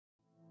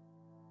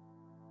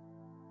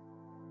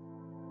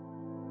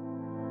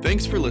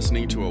Thanks for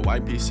listening to a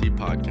YPC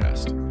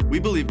podcast. We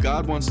believe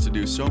God wants to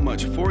do so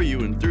much for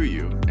you and through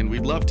you, and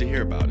we'd love to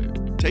hear about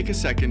it. Take a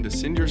second to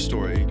send your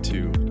story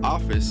to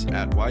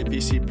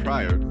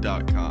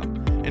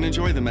office@ypcprior.com and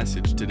enjoy the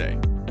message today.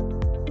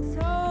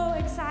 So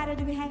excited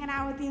to be hanging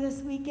out with you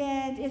this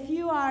weekend. If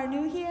you are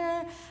new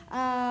here,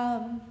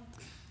 I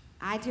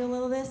do a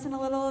little of this and a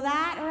little of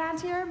that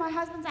around here. My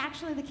husband's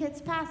actually the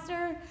kids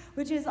pastor,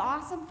 which is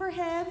awesome for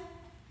him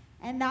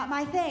and not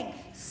my thing.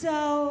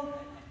 So,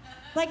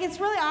 it's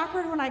really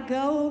awkward when I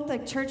go to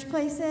church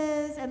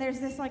places and there's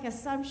this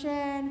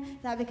assumption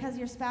that because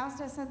your spouse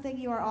does something,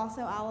 you are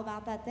also all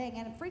about that thing.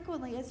 And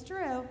frequently it's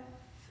true,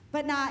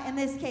 but not in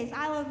this case.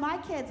 I love my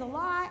kids a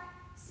lot.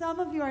 Some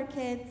of your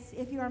kids,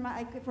 if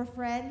we're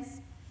friends,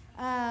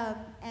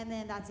 and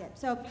then that's it.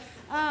 So,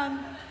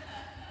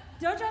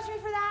 don't judge me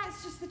for that.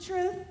 It's just the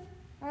truth,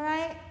 all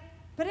right?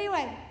 But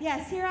anyway,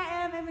 yes, here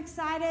I am. I'm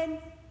excited.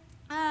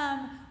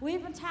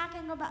 We've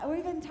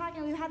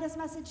had this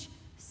message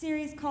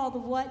series called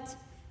What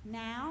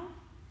Now?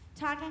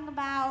 Talking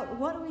about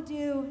what do we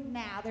do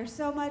now? There's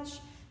so much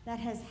that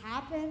has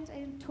happened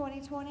in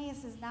 2020.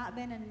 This has not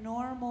been a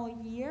normal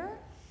year.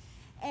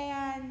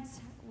 And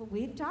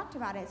we've talked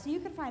about it. So you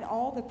can find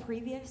all the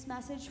previous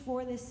message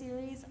for this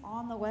series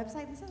on the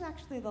website. This is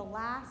actually the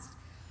last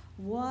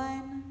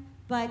one.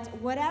 But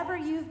whatever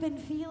you've been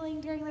feeling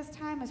during this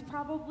time has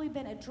probably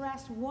been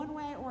addressed one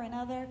way or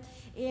another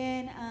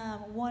in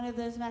one of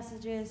those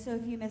messages. So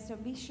if you missed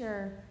them, be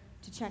sure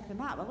to check them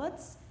out. But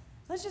let's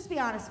just be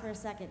honest for a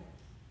second,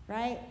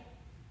 right?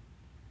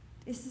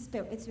 It's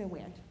been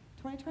weird.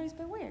 2020's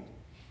been weird.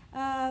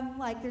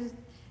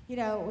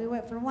 We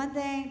went from one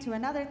thing to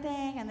another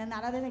thing, and then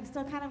that other thing's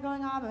still kind of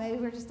going on, but maybe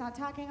we're just not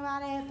talking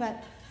about it.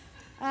 But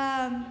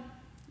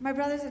my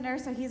brother's a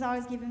nurse, so he's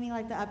always giving me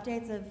the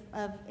updates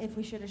of if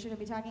we should or shouldn't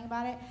be talking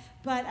about it.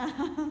 But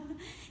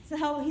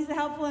he's a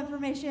helpful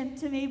information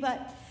to me.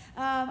 But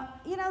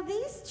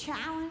these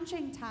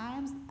challenging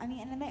times, and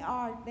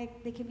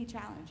they can be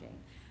challenging.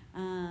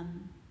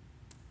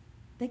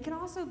 They can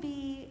also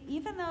be,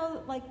 even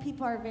though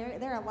people are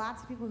there are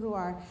lots of people who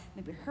are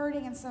maybe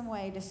hurting in some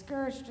way,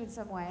 discouraged in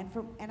some way,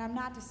 and I'm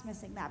not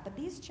dismissing that, but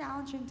these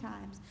challenging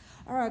times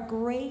are a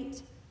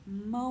great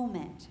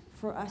moment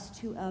for us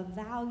to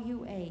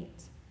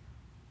evaluate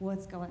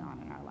what's going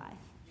on in our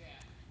life. Yeah.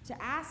 To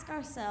ask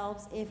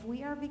ourselves if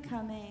we are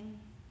becoming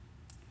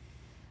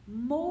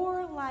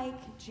more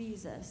like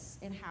Jesus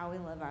in how we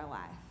live our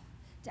life.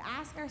 To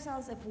ask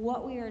ourselves if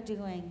what we are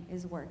doing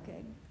is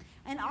working.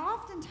 And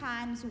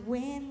oftentimes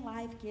when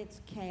life gets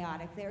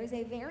chaotic, there is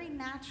a very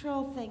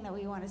natural thing that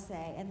we want to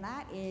say, and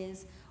that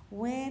is,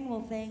 when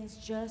will things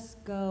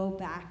just go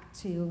back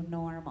to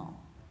normal?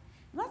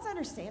 And that's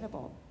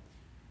understandable.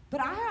 But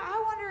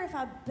I wonder if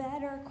a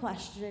better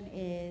question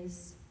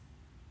is,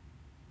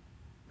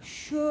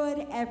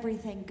 should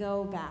everything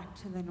go back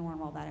to the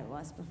normal that it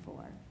was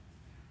before?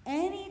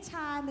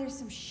 Anytime there's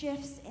some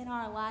shifts in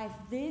our life,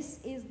 this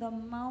is the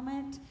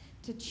moment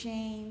to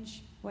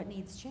change what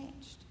needs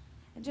changed.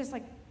 And just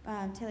like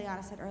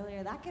Tiliana said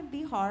earlier, that can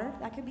be hard,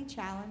 that can be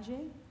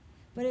challenging,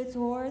 but it's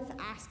worth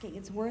asking,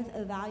 it's worth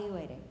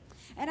evaluating.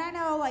 And I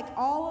know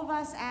all of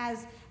us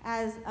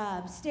as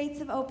states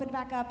have opened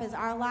back up, as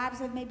our lives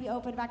have maybe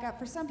opened back up,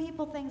 for some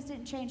people things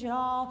didn't change at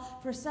all.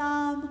 For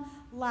some,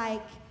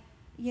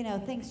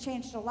 things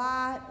changed a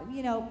lot.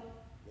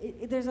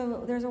 There's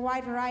a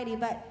wide variety,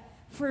 but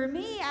for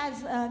me,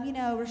 as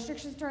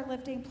restrictions started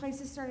lifting,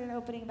 places started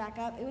opening back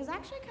up, it was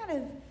actually kind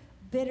of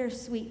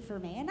bittersweet for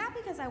me. And not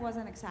because I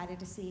wasn't excited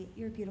to see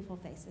your beautiful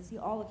faces.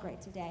 You all look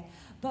great today.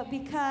 But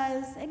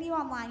because, and you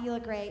online, you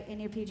look great in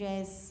your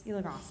PJs. You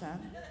look awesome.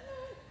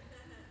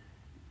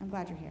 I'm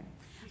glad you're here.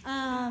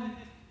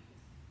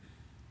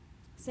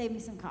 Save me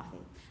some coffee.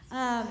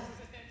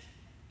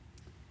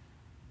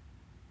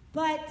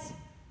 But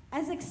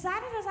as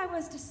excited as I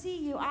was to see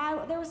you,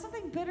 there was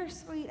something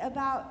bittersweet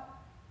about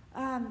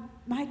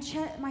my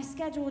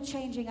schedule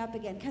changing up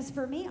again. Because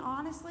for me,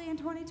 honestly, in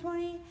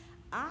 2020,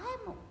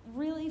 I'm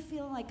really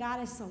feeling like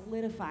God is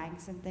solidifying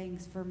some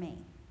things for me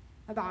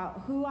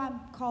about who I'm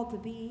called to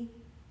be,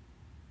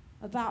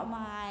 about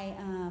my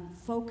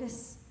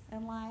focus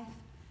in life.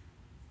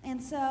 And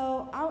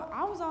so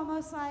I was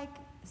almost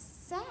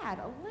sad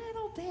a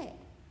little bit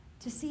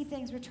to see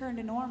things return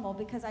to normal,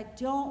 because I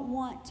don't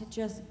want to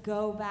just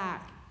go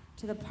back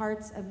to the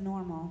parts of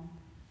normal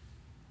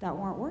that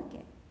weren't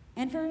working.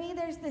 And for me,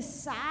 there's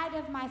this side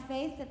of my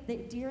faith that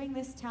during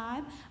this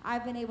time,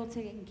 I've been able to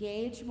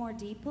engage more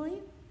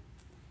deeply.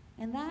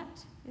 And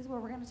that is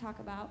what we're going to talk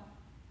about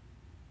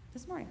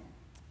this morning.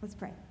 Let's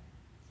pray.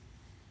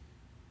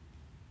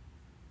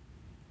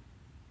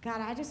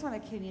 God, I just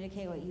want to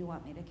communicate what you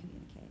want me to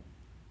communicate.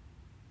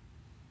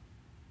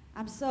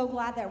 I'm so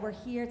glad that we're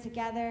here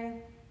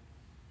together,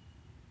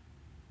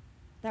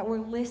 that we're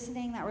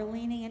listening, that we're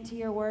leaning into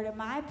your word. And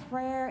my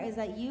prayer is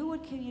that you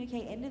would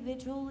communicate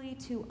individually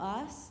to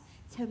us,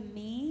 to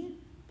me,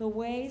 the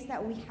ways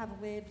that we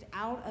have lived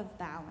out of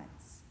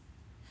balance,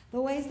 the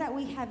ways that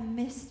we have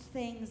missed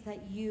things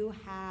that you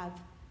have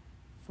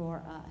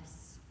for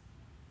us.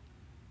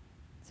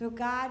 So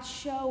God,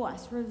 show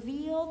us,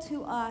 reveal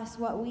to us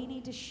what we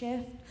need to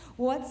shift.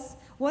 What's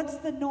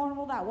the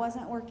normal that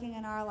wasn't working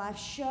in our life?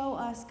 Show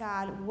us,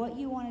 God, what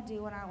you want to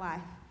do in our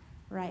life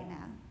right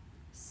now.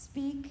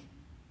 Speak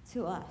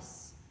to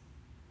us.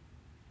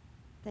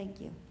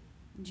 Thank you.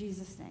 In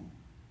Jesus' name,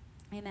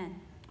 amen.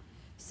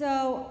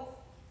 So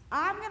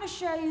I'm going to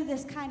show you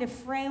this kind of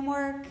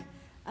framework.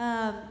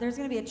 There's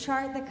going to be a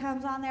chart that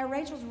comes on there.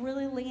 Rachel's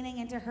really leaning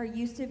into her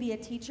used to be a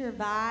teacher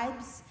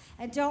vibes.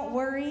 And don't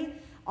worry,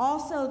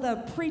 also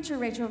the preacher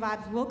Rachel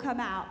vibes will come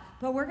out.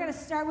 But we're going to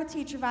start with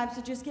teacher vibes,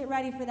 so just get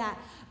ready for that.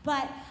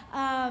 But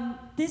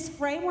this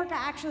framework I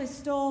actually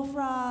stole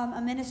from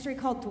a ministry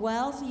called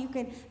Dwell, so you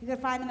can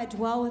find them at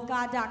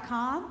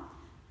dwellwithgod.com.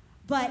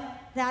 But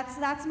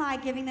that's my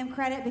giving them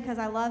credit because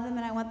I love them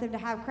and I want them to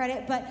have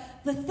credit. But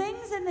the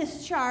things in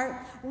this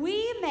chart,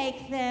 we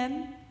make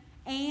them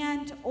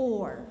and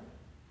or.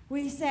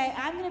 We say,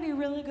 I'm going to be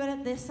really good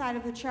at this side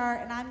of the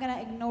chart, and I'm going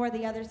to ignore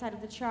the other side of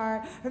the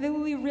chart. Or maybe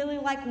we really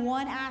like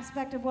one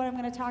aspect of what I'm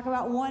going to talk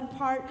about, one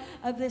part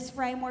of this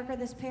framework or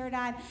this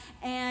paradigm,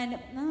 and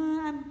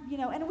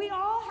and we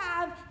all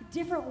have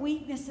different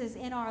weaknesses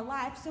in our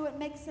life, so it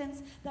makes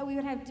sense that we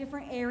would have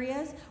different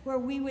areas where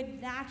we would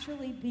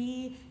naturally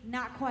be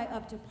not quite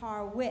up to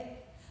par with.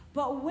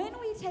 But when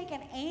we take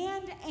an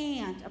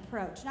and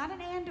approach, not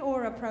an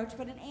and/or approach,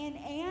 but an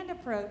and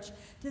approach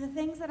to the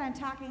things that I'm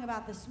talking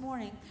about this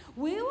morning,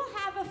 we will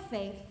have a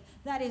faith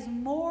that is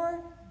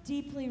more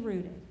deeply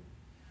rooted,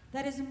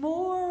 that is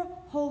more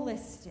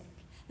holistic,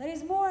 that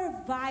is more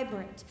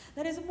vibrant,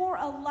 that is more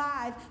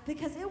alive,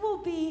 because it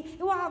will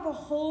have a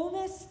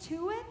wholeness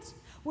to it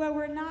where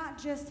we're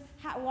not just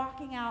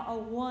walking out a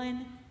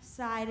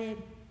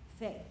one-sided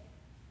faith.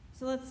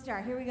 So let's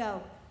start. Here we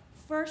go.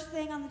 First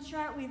thing on the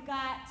chart, we've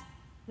got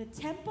the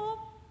temple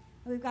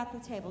and we've got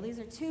the table. These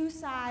are two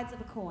sides of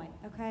a coin,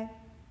 okay?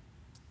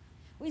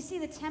 We see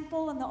the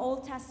temple in the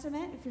Old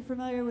Testament, if you're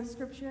familiar with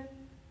Scripture.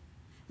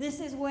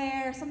 This is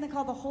where something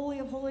called the Holy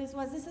of Holies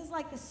was. This is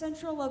like the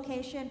central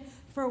location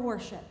for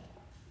worship.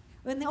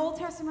 In the Old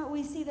Testament,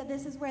 we see that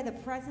this is where the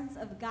presence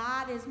of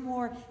God is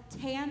more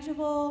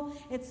tangible,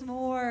 it's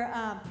more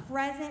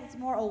present, it's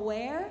more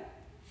aware.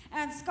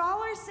 And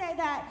scholars say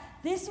that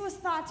this was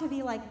thought to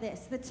be like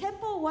this. The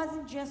temple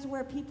wasn't just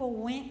where people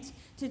went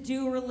to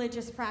do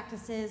religious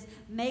practices,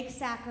 make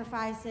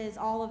sacrifices,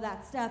 all of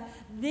that stuff.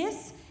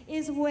 This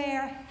is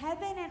where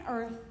heaven and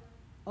earth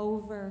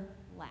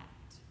overlapped.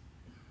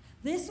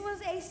 This was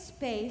a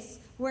space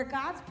where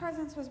God's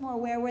presence was more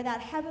aware, where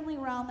that heavenly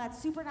realm, that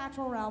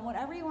supernatural realm,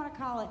 whatever you want to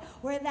call it,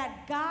 where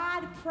that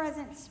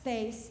God-present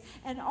space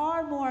and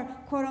our more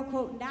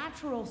quote-unquote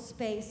natural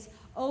space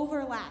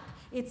overlap.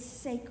 It's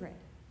sacred.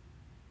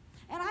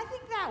 And I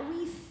think that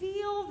we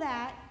feel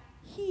that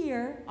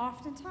here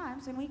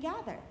oftentimes when we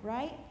gather,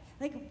 right?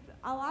 Like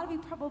a lot of you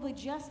probably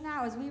just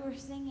now as we were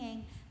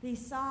singing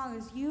these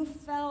songs, you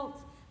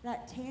felt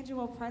that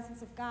tangible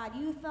presence of God.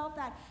 You felt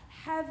that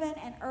heaven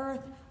and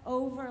earth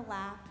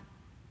overlap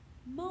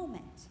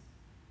moment.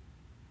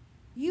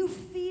 You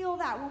feel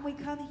that when we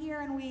come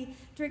here and we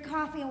drink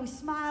coffee and we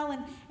smile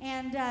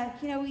and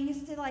we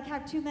used to like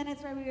have 2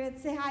 minutes where we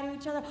would say hi to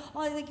each other.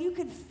 Like you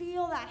could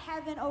feel that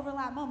heaven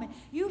overlap moment.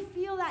 You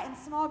feel that in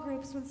small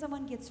groups when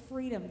someone gets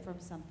freedom from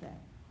something,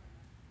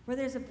 where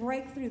there's a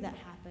breakthrough that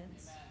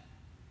happens. Amen.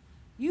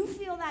 You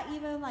feel that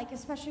even like,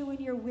 especially when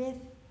you're with,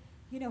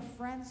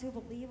 friends who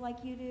believe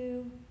like you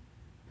do,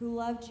 who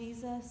love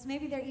Jesus.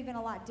 Maybe they're even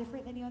a lot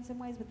different than you in some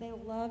ways, but they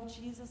love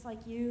Jesus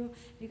like you.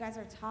 You guys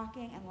are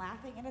talking and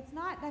laughing, and it's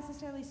not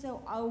necessarily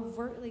so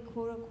overtly,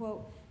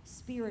 quote-unquote,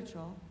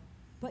 spiritual,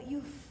 but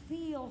you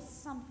feel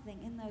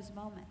something in those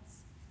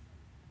moments.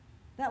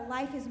 That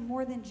life is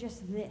more than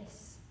just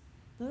this.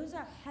 Those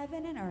are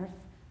heaven and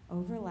earth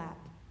overlap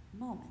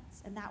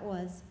moments, and that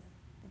was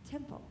the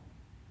temple.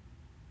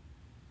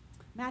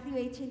 Matthew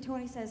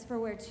 18:20 says, "For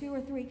where 2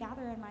 or 3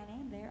 gather in my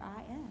name, there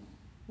I am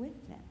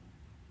with them."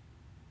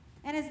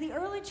 And as the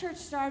early church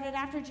started,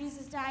 after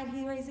Jesus died,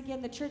 he raised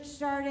again, the church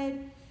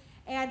started,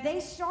 and they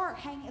start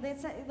hanging.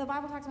 The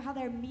Bible talks about how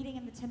they're meeting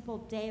in the temple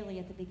daily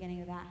at the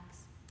beginning of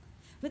Acts.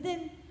 But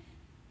then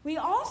we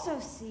also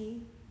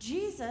see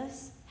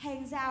Jesus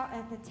hangs out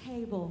at the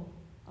table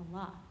a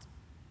lot.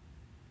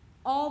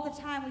 All the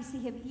time we see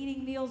him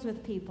eating meals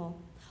with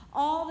people.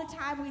 All the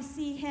time we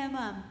see him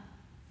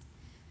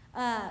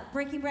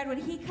breaking bread. When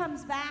he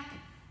comes back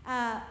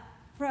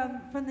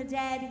from the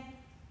dead,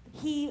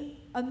 he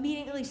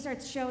immediately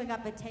starts showing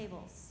up at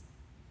tables.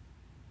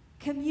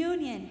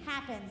 Communion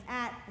happens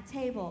at a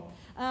table.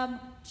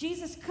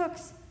 Jesus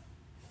cooks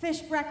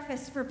fish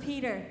breakfast for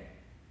Peter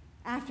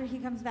after he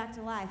comes back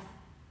to life.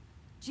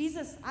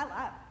 Jesus,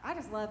 I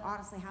just love,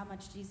 honestly, how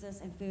much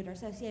Jesus and food are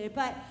associated.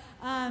 But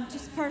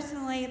just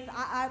personally,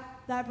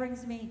 that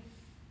brings me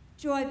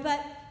joy.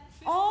 But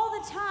all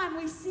the time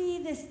we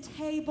see this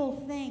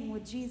table thing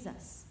with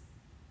Jesus.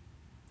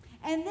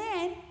 And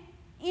then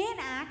In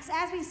Acts,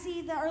 as we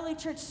see the early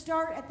church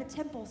start at the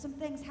temple, some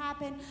things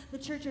happen. The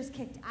church is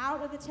kicked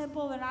out of the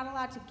temple. They're not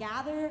allowed to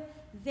gather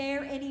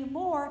there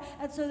anymore.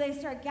 And so they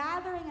start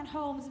gathering in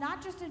homes,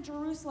 not just in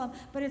Jerusalem,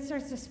 but it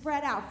starts to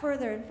spread out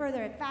further and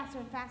further and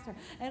faster.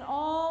 And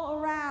all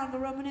around the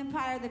Roman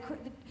Empire, the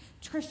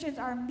Christians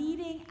are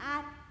meeting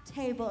at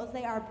tables.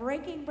 They are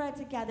breaking bread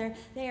together.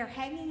 They are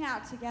hanging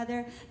out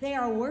together. They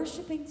are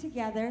worshiping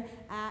together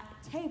at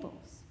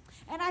tables.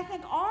 And I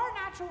think our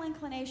natural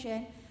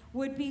inclination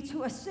would be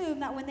to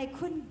assume that when they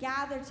couldn't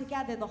gather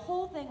together, the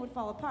whole thing would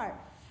fall apart.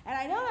 And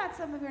I know that's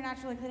some of your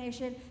natural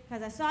inclination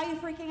because I saw you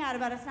freaking out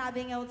about us not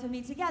being able to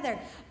meet together.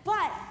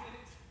 But,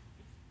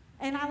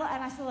 and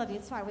I still love you.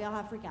 It's fine. We all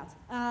have freakouts.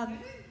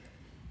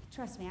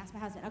 Trust me. Ask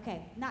my husband.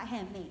 Okay, not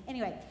him, me.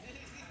 Anyway,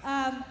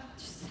 I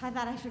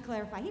thought I should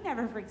clarify. He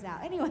never freaks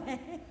out. Anyway,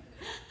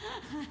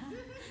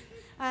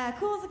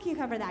 cool as a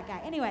cucumber, that guy.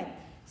 Anyway,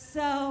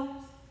 so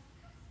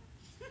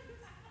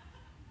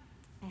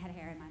I had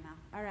hair in my mouth.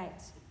 All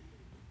right.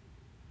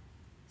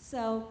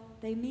 So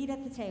they meet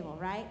at the table,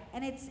 right?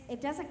 And it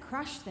doesn't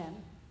crush them.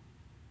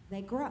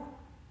 They grow.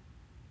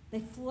 They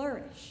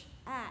flourish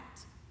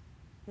at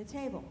the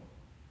table.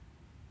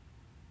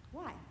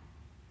 Why?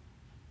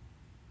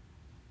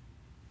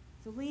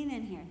 So lean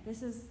in here.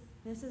 This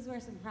is where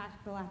some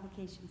practical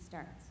application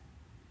starts.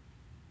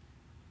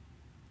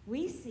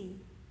 We see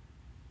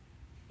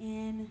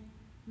in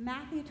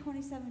Matthew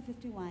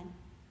 27:51,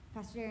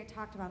 Pastor Jerry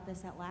talked about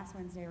this at last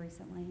Wednesday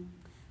recently,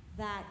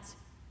 that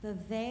the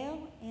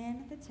veil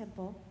in the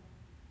temple,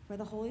 where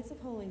the holiest of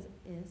holies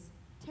is,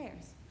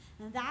 tears.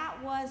 And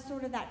that was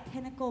sort of that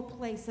pinnacle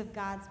place of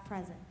God's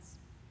presence.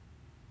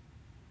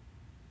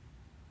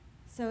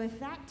 So if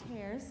that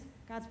tears,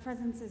 God's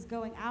presence is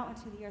going out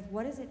into the earth.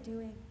 What is it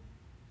doing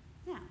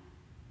now?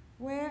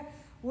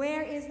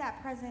 Where is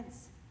that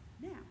presence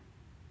now?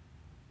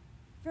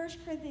 1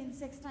 Corinthians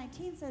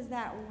 6:19 says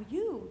that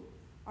you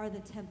are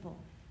the temple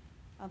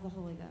of the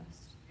Holy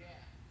Ghost.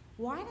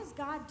 Why does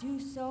God do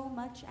so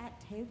much at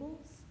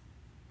tables?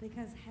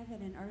 Because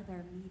heaven and earth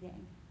are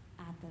meeting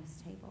at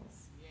those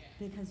tables.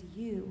 Because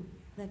you,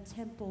 the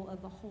temple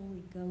of the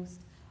Holy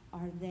Ghost,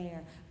 are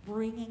there,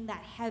 bringing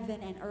that heaven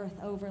and earth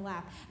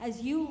overlap.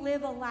 As you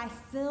live a life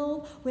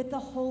filled with the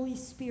Holy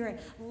Spirit,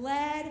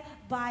 led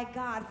by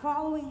God,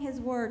 following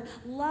His word,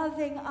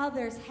 loving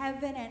others,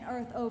 heaven and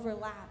earth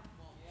overlap.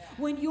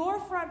 When your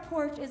front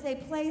porch is a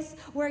place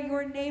where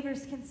your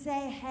neighbors can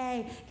say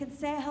hey, can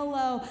say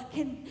hello,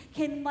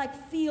 can like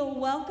feel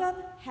welcome,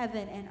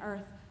 heaven and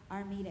earth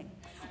are meeting.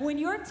 When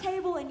your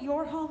table in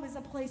your home is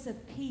a place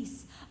of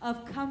peace,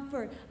 of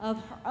comfort,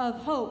 of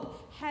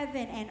hope,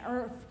 heaven and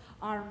earth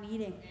are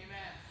meeting.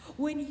 Amen.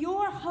 When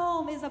your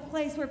home is a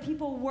place where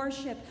people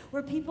worship,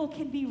 where people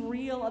can be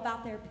real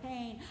about their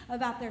pain,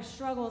 about their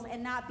struggles,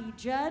 and not be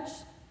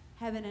judged,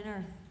 heaven and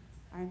earth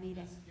are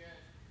meeting.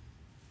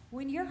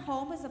 When your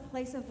home is a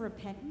place of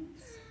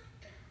repentance,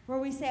 where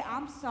we say,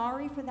 I'm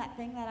sorry for that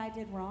thing that I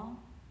did wrong,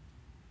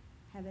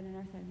 heaven and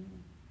earth are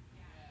meeting.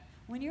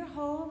 When your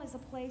home is a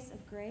place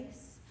of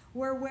grace,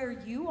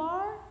 where you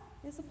are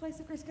is a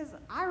place of grace, because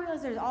I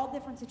realize there's all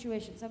different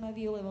situations. Some of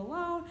you live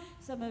alone,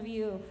 some of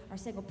you are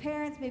single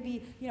parents,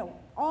 maybe,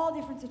 all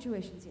different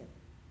situations here.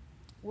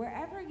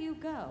 Wherever you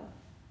go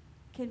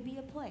can be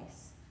a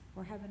place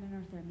where heaven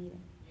and earth are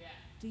meeting. Yeah.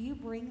 Do you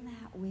bring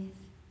that with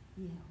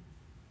you?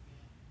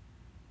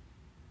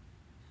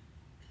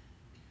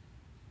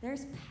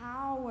 There's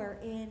power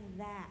in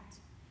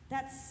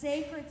that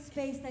sacred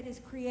space that is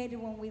created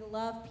when we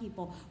love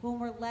people, when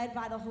we're led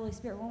by the Holy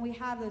Spirit, when we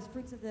have those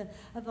fruits of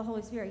the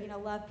Holy Spirit,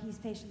 love, peace,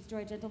 patience,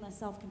 joy, gentleness,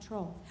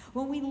 self-control.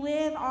 When we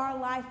live our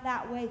life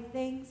that way,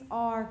 things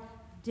are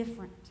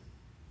different.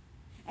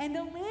 And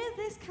to live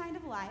this kind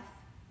of life,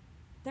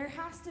 there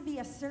has to be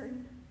a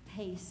certain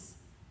pace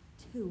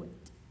to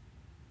it.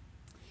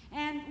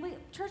 And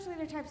church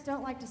leader types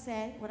don't like to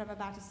say what I'm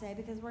about to say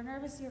because we're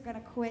nervous you're going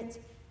to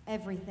quit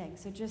everything.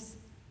 So just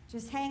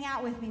hang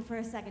out with me for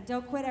a second.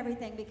 Don't quit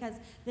everything, because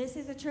this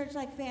is a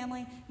church-like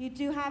family. You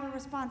do have a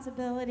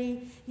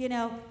responsibility,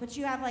 but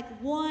you have like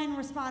one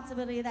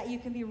responsibility that you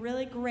can be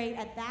really great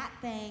at that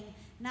thing,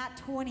 not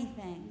 20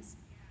 things,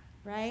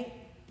 right?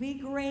 Be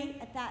great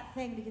at that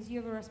thing because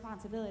you have a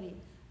responsibility.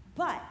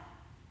 But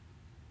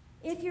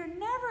if you're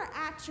never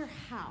at your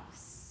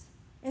house,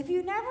 if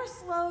you never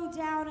slow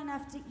down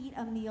enough to eat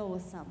a meal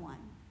with someone,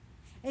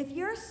 if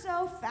you're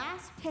so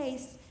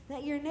fast-paced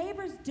that your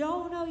neighbors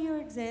don't know you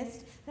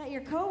exist, that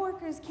your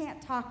coworkers can't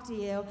talk to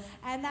you,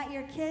 and that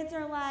your kids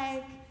are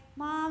like,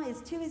 Mom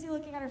is too busy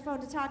looking at her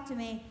phone to talk to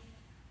me,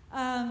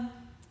 and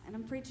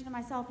I'm preaching to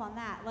myself on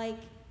that,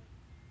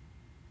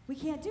 we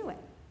can't do it.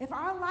 If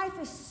our life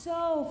is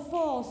so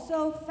full,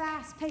 so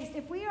fast-paced,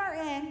 if we are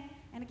in,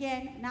 and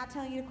again, not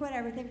telling you to quit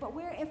everything, but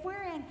if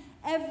we're in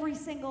every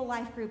single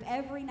life group,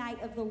 every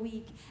night of the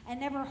week, and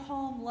never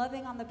home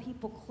loving on the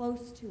people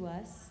close to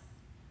us,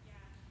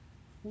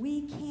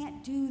 we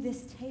can't do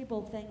this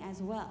table thing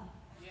as well.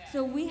 Yeah.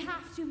 So we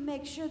have to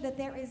make sure that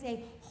there is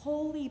a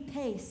holy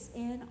pace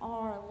in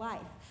our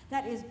life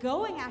that is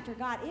going after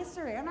God, is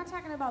surrender. I'm not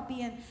talking about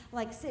being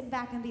like sitting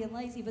back and being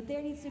lazy, but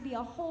there needs to be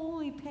a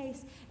holy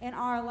pace in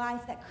our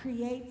life that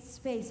creates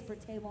space for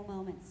table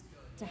moments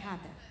to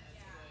happen.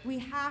 We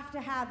have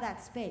to have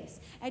that space.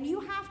 And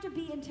you have to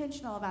be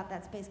intentional about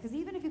that space, because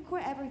even if you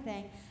quit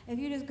everything, if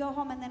you just go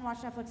home and then watch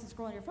Netflix and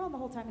scroll on your phone the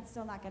whole time, it's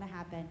still not going to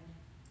happen.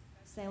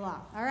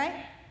 Selah. All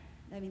right?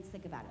 That means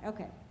think about it.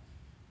 Okay.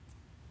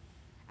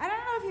 I don't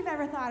know if you've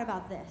ever thought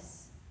about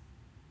this,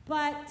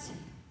 but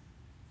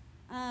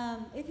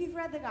if you've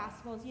read the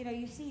Gospels, you know,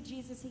 you see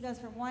Jesus, he goes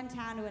from one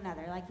town to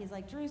another. Like, he's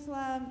like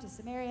Jerusalem to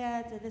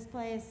Samaria to this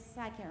place.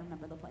 I can't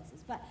remember the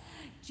places. But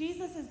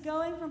Jesus is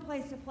going from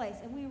place to place.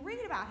 And we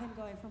read about him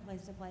going from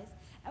place to place.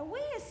 And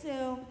we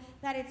assume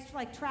that it's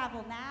like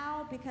travel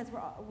now because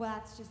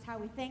that's just how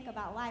we think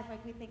about life.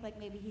 Like, we think like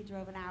maybe he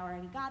drove an hour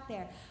and he got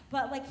there.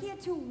 But like, he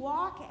had to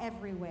walk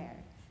everywhere.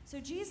 So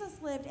Jesus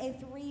lived a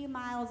 3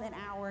 miles an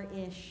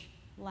hour-ish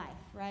life,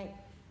 right?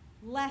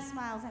 Less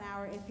miles an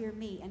hour if you're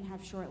me and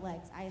have short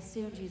legs. I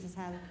assume Jesus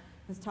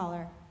was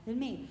taller than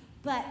me.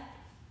 But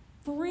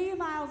 3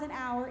 miles an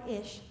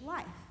hour-ish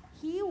life.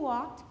 He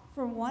walked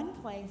from one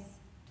place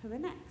to the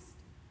next.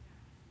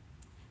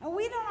 And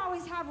we don't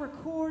always have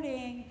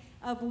recording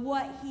of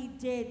what he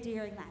did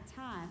during that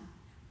time.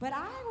 But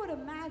I would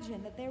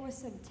imagine that there was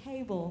some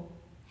table,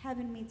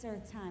 heaven meets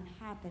earth time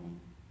happening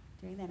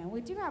during then. And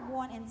we do have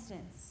one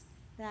instance,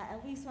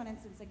 at least one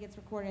instance that gets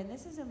recorded. And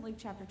this is in Luke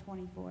chapter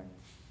 24.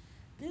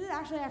 This is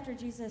actually after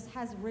Jesus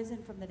has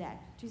risen from the dead.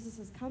 Jesus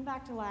has come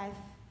back to life,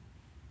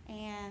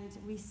 and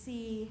we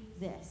see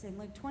this in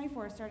Luke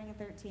 24, starting at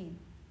 13.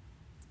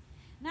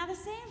 Now the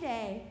same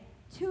day,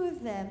 2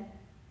 of them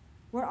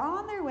were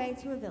on their way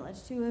to a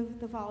village, 2 of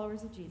the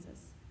followers of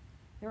Jesus.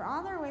 They were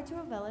on their way to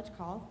a village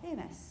called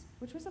Emmaus,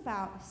 which was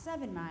about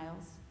 7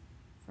 miles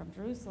from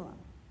Jerusalem.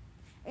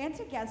 And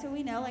together, so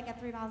we know like at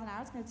 3 miles an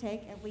hour, it's going to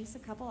take at least a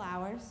couple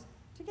hours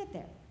to get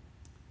there.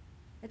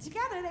 And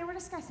together they were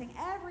discussing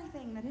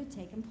everything that had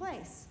taken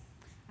place.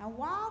 And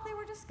while they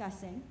were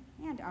discussing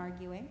and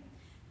arguing,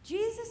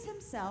 Jesus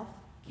himself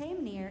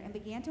came near and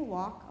began to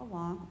walk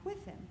along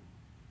with them.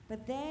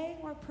 But they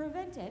were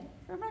prevented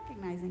from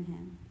recognizing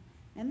him.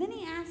 And then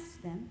he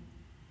asked them,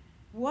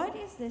 "What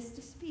is this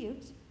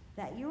dispute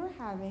that you are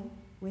having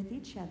with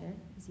each other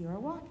as you are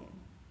walking?"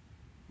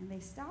 And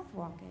they stopped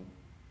walking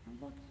and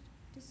looked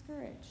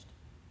discouraged.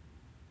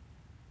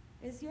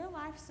 Is your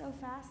life so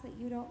fast that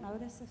you don't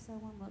notice if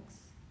someone looks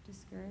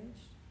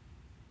discouraged?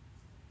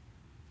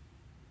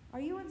 Are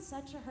you in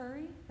such a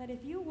hurry that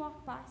if you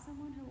walk by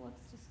someone who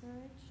looks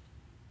discouraged,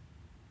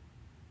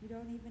 you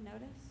don't even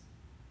notice?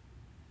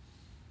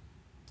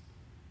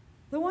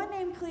 The one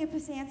named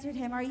Cleopas answered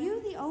him, "Are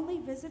you the only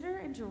visitor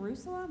in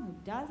Jerusalem who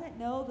doesn't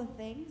know the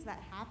things that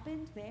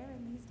happened there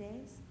in these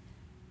days?"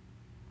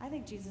 I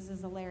think Jesus is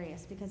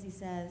hilarious because he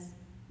says,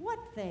 "What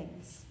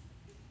things?"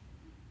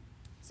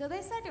 So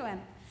they said to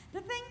him,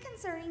 "The thing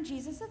concerning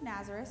Jesus of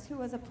Nazareth, who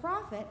was a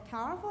prophet,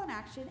 powerful in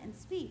action and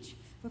speech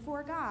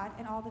before God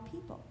and all the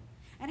people,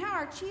 and how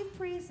our chief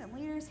priests and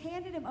leaders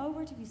handed him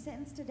over to be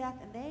sentenced to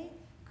death, and they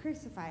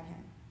crucified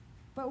him.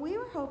 But we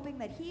were hoping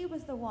that he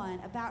was the one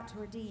about to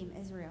redeem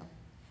Israel.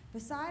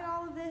 Beside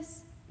all of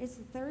this, it's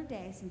the 3rd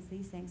day since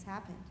these things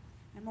happened.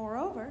 And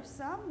moreover,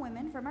 some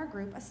women from our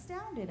group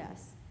astounded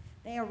us.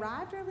 They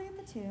arrived early at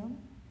the tomb,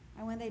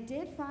 and when they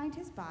did find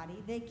his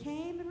body, they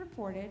came and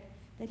reported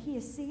that he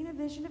has seen a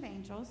vision of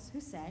angels who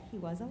said he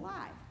was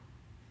alive.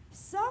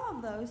 Some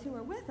of those who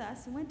were with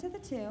us went to the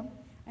tomb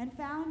and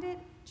found it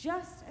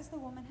just as the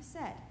woman has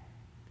said,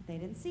 but they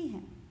didn't see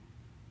him.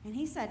 And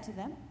he said to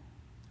them,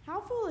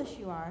 'How foolish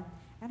you are,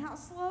 and how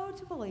slow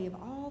to believe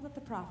all that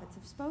the prophets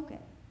have spoken.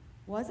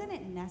 Wasn't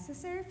it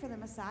necessary for the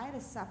Messiah to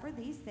suffer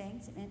these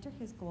things and enter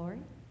his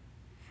glory?'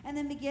 And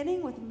then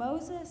beginning with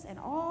Moses and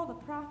all the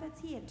prophets,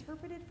 he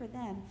interpreted for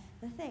them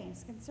the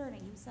things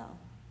concerning himself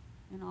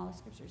in all the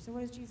scriptures." So what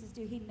does Jesus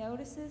do? He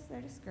notices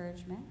their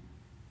discouragement.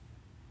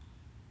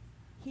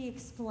 He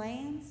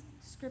explains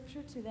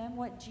scripture to them,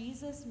 what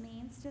Jesus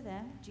means to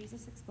them.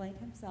 Jesus explained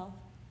himself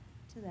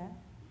to them.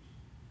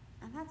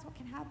 And that's what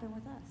can happen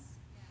with us.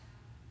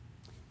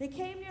 They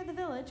came near the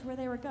village where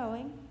they were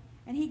going,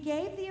 and he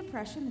gave the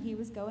impression that he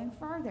was going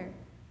farther.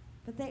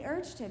 But they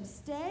urged him,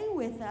 "Stay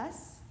with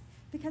us,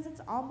 because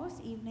it's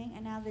almost evening,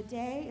 and now the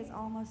day is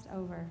almost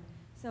over."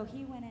 So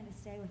he went in to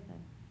stay with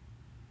them.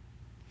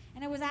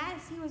 And it was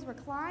as he was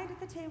reclined at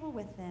the table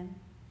with them,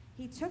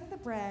 he took the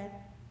bread,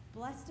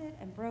 blessed it,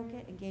 and broke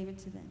it, and gave it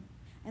to them.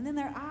 And then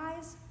their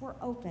eyes were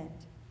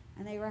opened,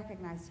 and they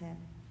recognized him,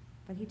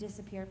 but he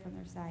disappeared from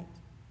their sight.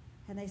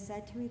 And they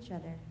said to each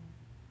other,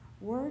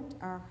 "Weren't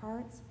our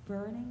hearts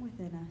burning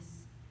within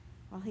us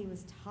while he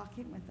was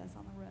talking with us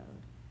on the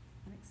road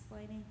and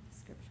explaining the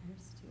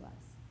scriptures to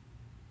us?"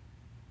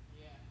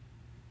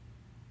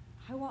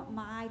 I want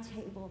my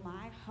table,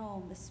 my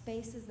home, the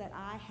spaces that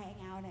I hang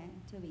out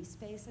in to be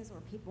spaces where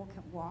people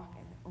can walk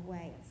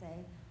away and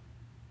say,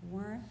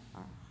 "Weren't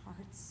our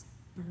hearts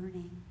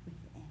burning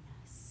within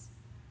us?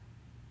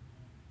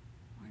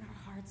 Weren't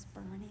hearts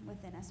burning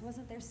within us?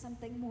 Wasn't there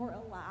something more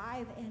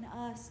alive in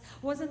us?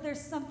 Wasn't there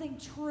something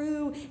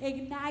true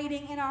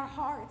igniting in our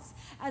hearts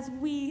as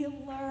we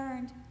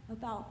learned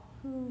about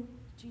who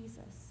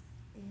Jesus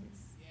is?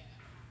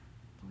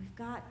 But we've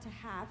got to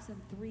have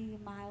some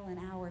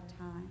 3-mile-an-hour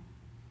time.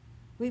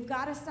 We've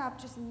got to stop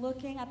just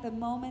looking at the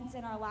moments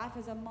in our life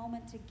as a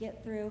moment to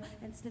get through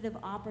instead of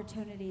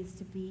opportunities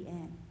to be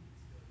in.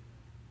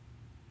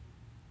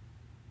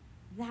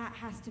 That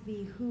has to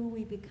be who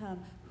we become,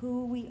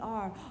 who we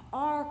are.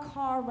 Our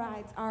car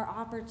rides are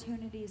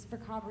opportunities for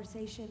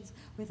conversations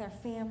with our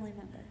family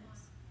members.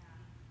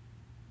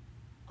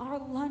 Our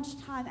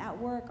lunchtime at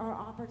work are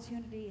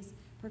opportunities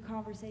for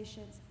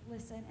conversations.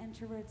 Listen,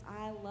 introverts,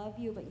 I love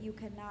you, but you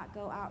cannot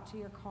go out to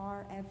your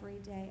car every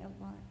day at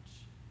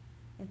lunch.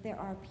 If there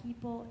are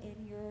people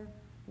in your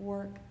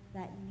work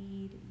that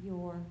need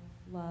your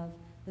love,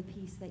 the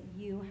peace that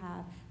you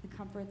have, the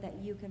comfort that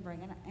you can bring.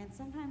 And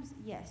sometimes,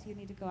 yes, you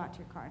need to go out to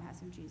your car and have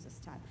some Jesus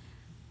time.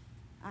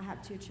 I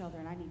have 2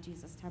 children. I need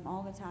Jesus time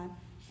all the time.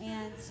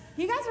 And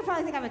you guys will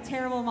probably think I'm a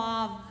terrible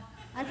mom.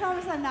 I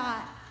promise I'm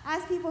not.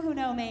 Ask people who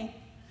know me.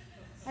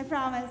 I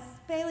promise.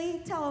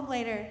 Bailey, tell them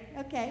later.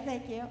 Okay,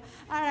 thank you.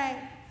 All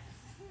right.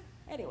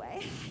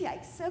 Anyway,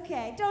 yikes.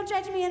 Okay, don't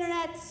judge me,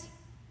 internet.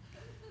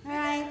 All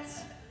right.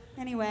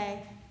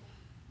 Anyway,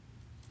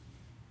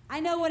 I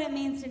know what it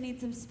means to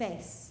need some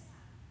space,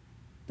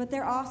 but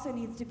there also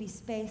needs to be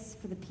space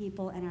for the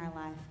people in our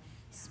life.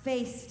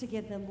 Space to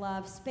give them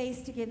love,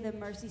 space to give them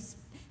mercy,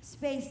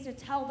 space to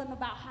tell them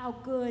about how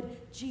good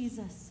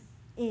Jesus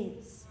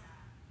is.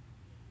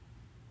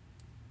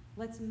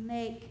 Let's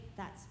make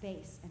that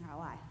space in our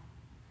life.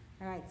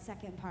 All right,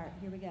 second part,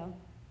 here we go.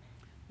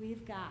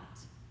 We've got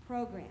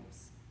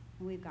programs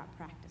and we've got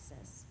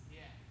practices.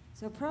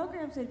 So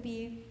programs would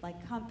be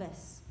like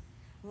Compass,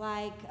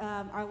 like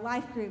our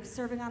life groups,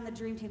 serving on the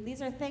Dream Team.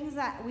 These are things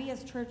that we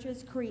as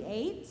churches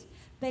create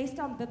based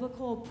on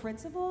biblical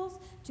principles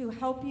to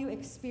help you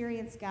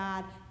experience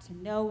God, to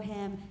know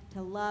Him,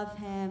 to love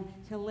Him,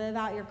 to live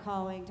out your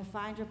calling, to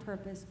find your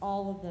purpose,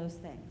 all of those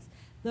things.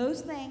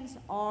 Those things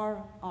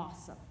are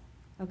awesome,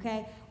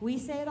 okay? We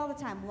say it all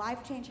the time.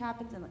 Life change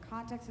happens in the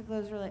context of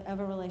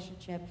a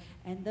relationship,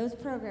 and those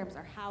programs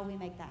are how we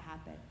make that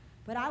happen.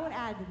 But I would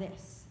add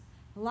this.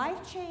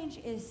 Life change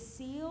is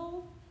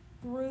sealed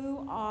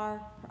through our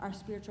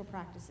spiritual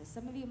practices.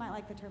 Some of you might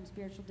like the term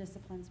spiritual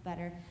disciplines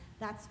better.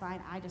 That's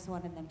fine. I just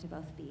wanted them to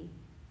both be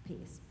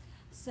P's.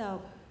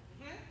 So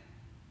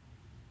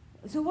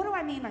what do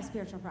I mean by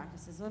spiritual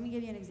practices? Let me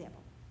give you an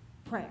example.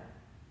 Prayer.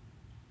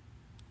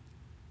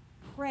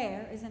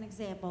 Prayer is an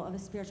example of a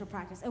spiritual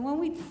practice. And when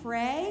we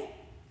pray,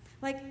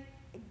 like,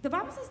 the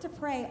Bible says to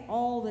pray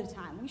all the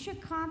time. We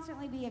should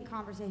constantly be in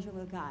conversation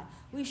with God.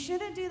 We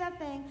shouldn't do that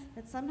thing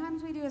that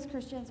sometimes we do as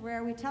Christians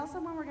where we tell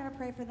someone we're going to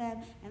pray for them,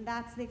 and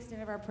that's the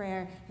extent of our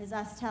prayer, is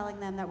us telling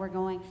them that we're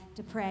going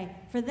to pray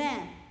for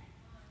them.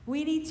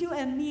 We need to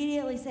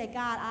immediately say,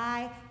 God,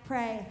 I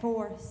pray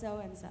for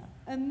so-and-so.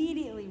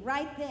 Immediately,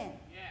 right then.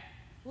 Yeah.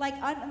 Like,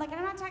 I'm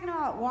not talking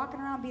about walking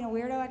around being a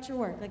weirdo at your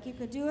work. Like, you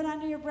could do it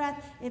under your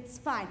breath. It's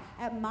fine.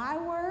 At my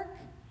work,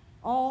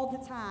 all the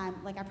time,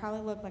 like, I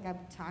probably look like I'm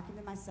talking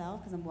to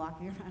myself because I'm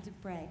walking around to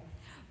pray.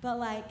 But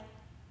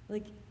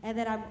and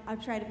then I'm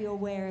trying to be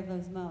aware of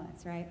those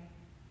moments, right?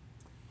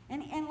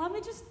 And let me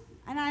just,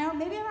 and I know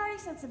maybe I've already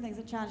said some things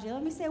that challenge you.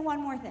 Let me say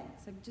one more thing,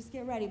 so just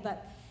get ready.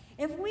 But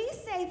if we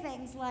say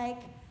things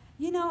like,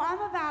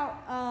 I'm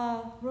about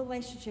a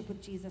relationship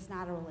with Jesus,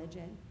 not a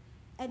religion,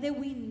 and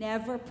then we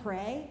never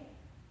pray,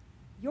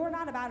 you're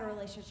not about a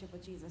relationship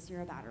with Jesus,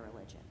 you're about a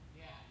religion.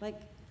 Yeah.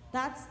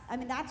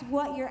 That's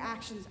what your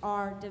actions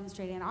are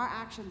demonstrating, and our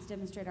actions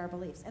demonstrate our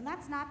beliefs. And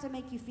that's not to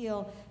make you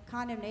feel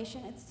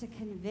condemnation, it's to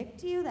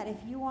convict you that if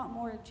you want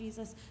more of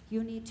Jesus,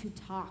 you need to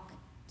talk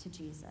to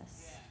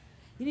Jesus. Yeah.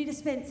 You need to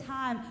spend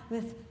time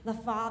with the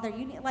Father.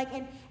 You need,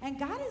 and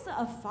God is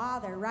a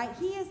father, right?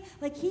 He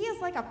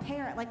is like a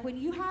parent. Like, when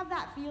you have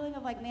that feeling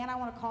of like, man, I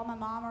want to call my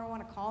mom or I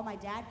want to call my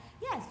dad,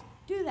 yes,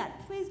 do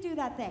that. Please do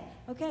that thing,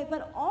 okay?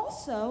 But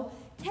also,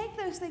 take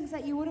those things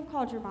that you would have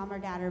called your mom or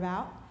dad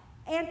about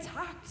and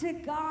talk to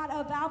God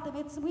about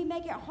them. We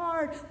make it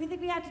hard. We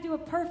think we have to do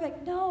it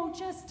perfect. No,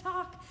 just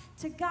talk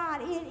to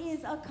God. It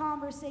is a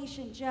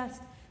conversation.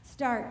 Just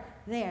start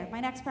there. My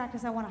next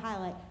practice I want to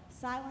highlight,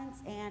 silence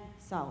and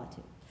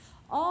solitude.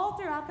 All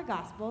throughout the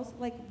Gospels,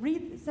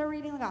 start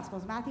reading the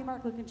Gospels, Matthew,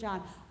 Mark, Luke, and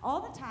John.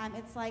 All the time,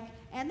 it's like,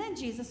 and then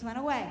Jesus went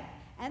away.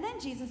 And then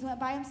Jesus went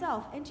by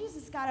himself. And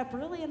Jesus got up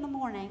early in the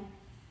morning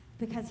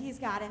because he's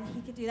God and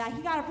he could do that.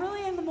 He got up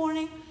early in the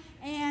morning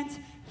and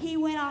he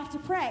went off to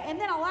pray. And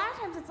then a lot of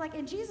times it's like,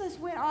 and Jesus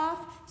went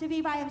off to be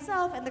by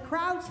himself and the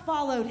crowds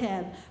followed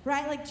him,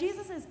 right? Like,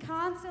 Jesus is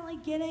constantly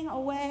getting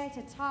away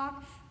to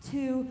talk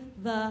to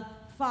the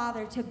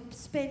Father, to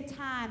spend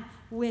time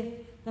with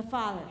the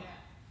Father. Yeah.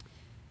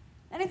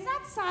 And it's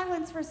not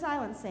silence for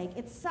silence sake.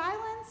 It's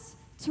silence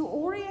to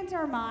orient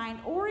our mind,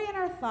 orient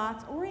our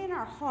thoughts, orient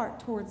our heart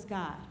towards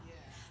God. Yeah.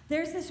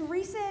 There's this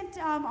recent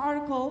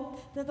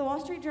article that the Wall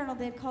Street Journal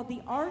did called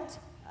The Art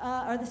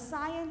or the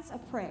Science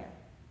of Prayer.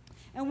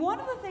 And one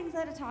of the things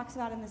that it talks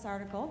about in this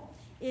article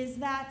is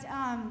that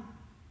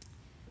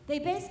they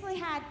basically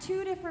had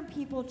two different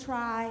people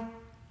try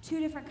two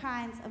different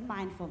kinds of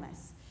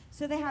mindfulness.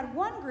 So they had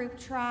one group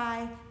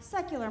try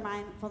secular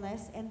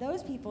mindfulness, and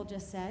those people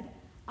just said,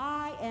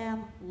 I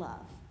am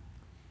love.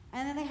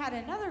 And then they had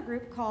another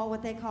group called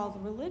what they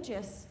called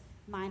religious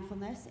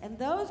mindfulness, and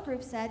those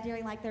groups said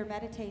during like their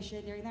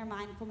meditation, during their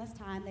mindfulness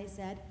time, they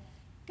said,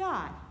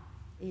 God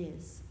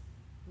is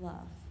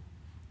love.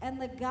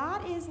 And the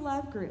God is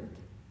love group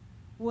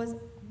was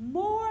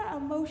more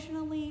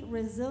emotionally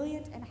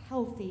resilient and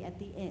healthy at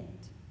the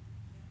end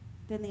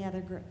than the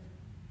other group.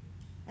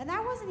 And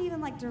that wasn't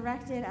even like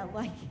directed at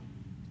like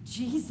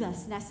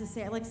Jesus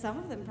necessarily. Like some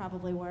of them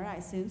probably were, I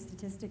assume,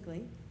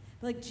 statistically.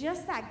 But like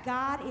just that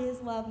God is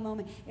love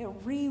moment, it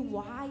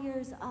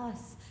rewires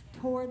us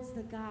towards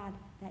the God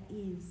that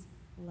is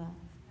love.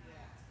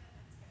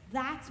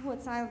 That's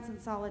what Silence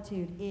and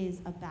Solitude is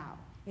about.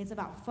 It's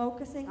about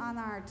focusing on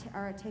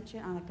our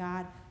attention on a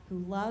God who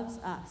loves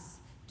us,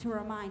 to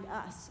remind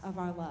us of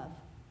our love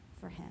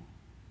for him.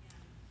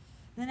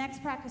 The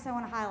next practice I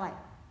want to highlight,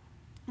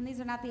 and these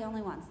are not the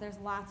only ones, there's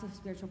lots of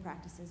spiritual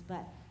practices,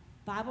 but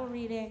Bible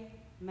reading,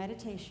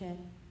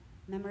 meditation,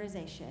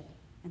 memorization,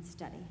 and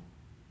study.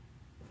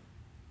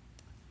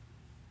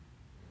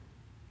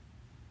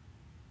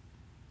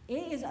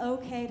 It is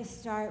okay to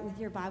start with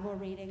your Bible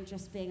reading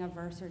just being a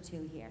verse or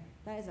two here.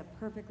 That is a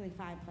perfectly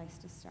fine place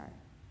to start.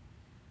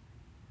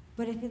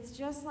 But if it's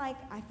just like,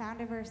 I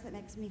found a verse that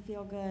makes me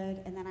feel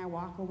good, and then I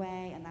walk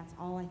away, and that's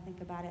all I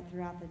think about it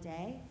throughout the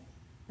day,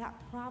 that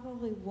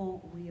probably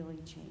won't really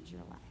change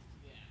your life.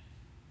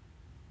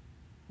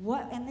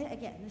 Yeah.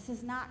 Again, this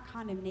is not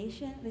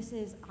condemnation. This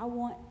is, I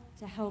want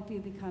to help you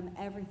become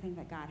everything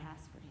that God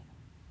has for you.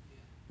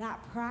 Yeah.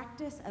 That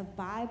practice of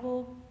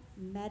Bible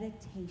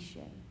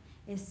meditation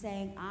is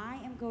saying, I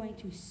am going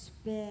to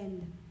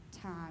spend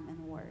time in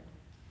the Word.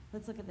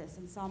 Let's look at this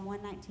in Psalm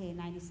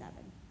 119:97.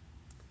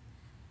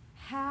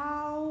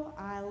 How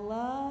I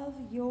love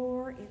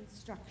your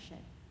instruction.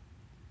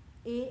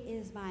 It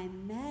is my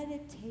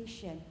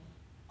meditation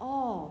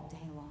all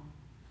day long.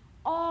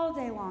 All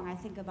day long I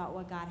think about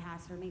what God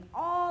has for me.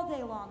 All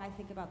day long I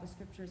think about the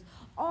scriptures.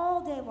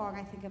 All day long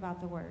I think about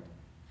the word.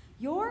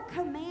 Your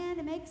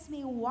command makes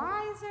me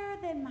wiser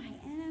than my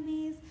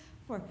enemies,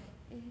 for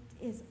it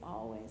is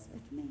always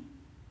with me.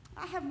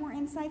 I have more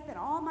insight than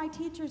all my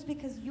teachers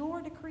because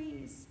your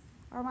decrees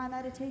are my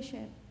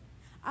meditation.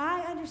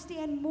 I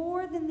understand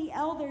more than the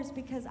elders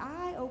because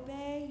I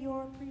obey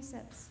your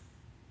precepts.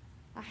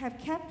 I have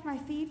kept my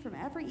feet from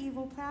every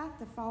evil path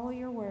to follow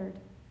your word.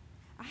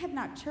 I have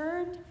not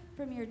turned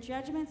from your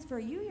judgments, for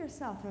you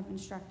yourself have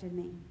instructed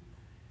me.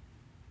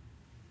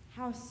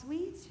 How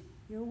sweet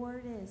your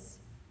word is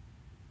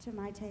to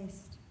my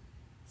taste,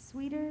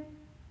 sweeter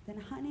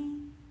than honey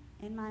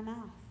in my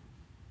mouth.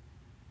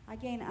 I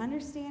gain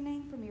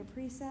understanding from your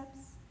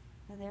precepts,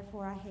 and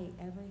therefore I hate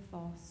every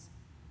false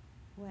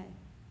way.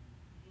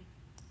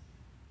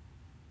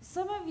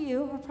 Some of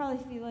you are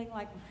probably feeling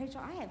like, Rachel,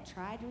 I have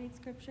tried to read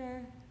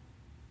scripture.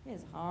 It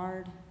is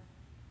hard.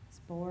 It's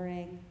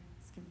boring.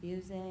 It's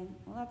confusing.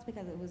 Well, that's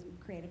because it was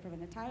created from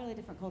an entirely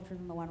different culture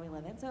than the one we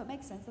live in. So it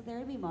makes sense that there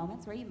would be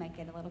moments where you might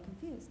get a little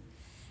confused.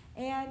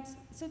 And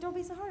so don't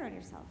be so hard on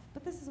yourself.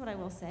 But this is what I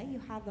will say.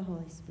 You have the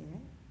Holy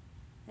Spirit.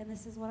 And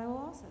this is what I will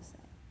also say.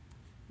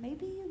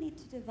 Maybe you need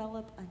to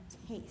develop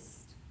a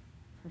taste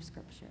for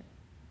scripture.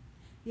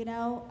 You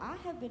know, I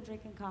have been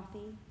drinking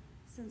coffee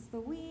since the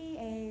wee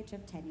age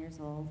of 10 years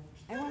old.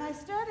 And when I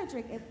started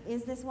drinking,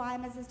 is this why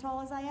I'm as tall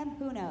as I am?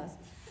 Who knows?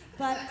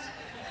 But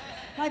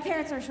my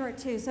parents are short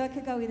too, so it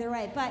could go either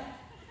way. But,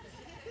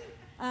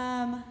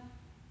 and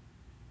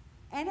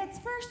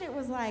at first it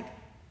was like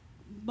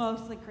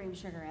mostly cream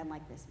sugar and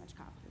like this much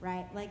coffee,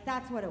 right? Like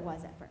that's what it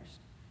was at first.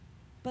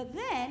 But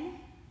then,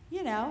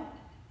 you know,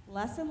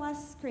 less and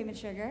less cream and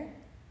sugar,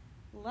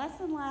 less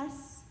and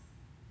less,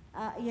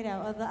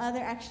 of the other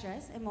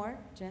extras, and more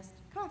just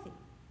coffee.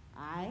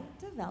 I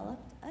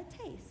developed a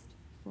taste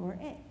for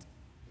it.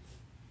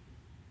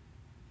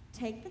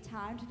 Take the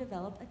time to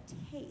develop a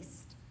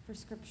taste for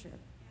scripture.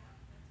 Yeah,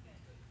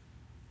 that's good.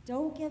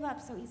 Don't give up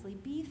so easily.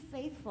 Be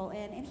faithful.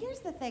 And here's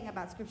the thing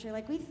about scripture.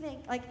 Like we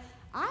think, like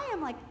I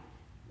am like,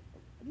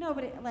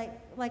 nobody,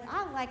 like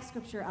I like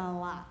scripture a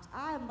lot.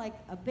 I'm like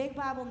a big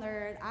Bible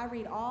nerd. I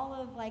read all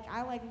of,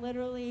 I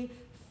literally,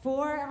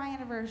 for my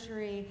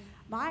anniversary,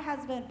 my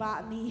husband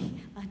bought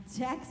me a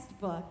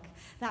textbook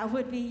that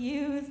would be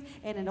used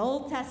in an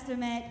Old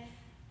Testament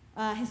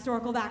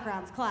historical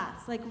backgrounds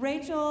class. Like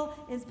Rachel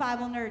is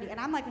Bible nerdy,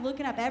 and I'm like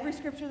looking up every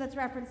scripture that's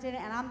referenced in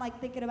it, and I'm like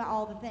thinking about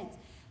all the things.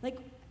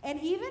 And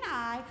even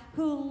I,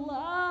 who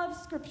love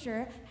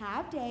scripture,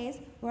 have days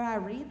where I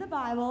read the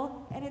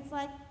Bible, and it's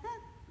like,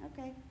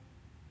 okay.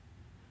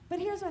 But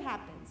here's what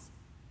happens.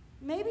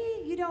 Maybe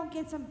you don't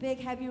get some big,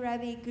 heavy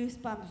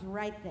goosebumps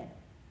right then.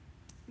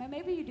 But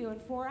maybe you do in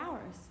 4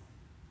 hours.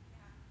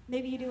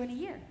 Maybe you do in a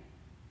year.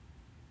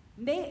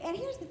 And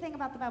here's the thing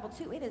about the Bible,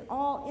 too. It is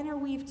all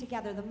interweaved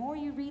together. The more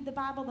you read the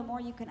Bible, the more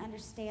you can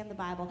understand the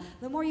Bible.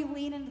 The more you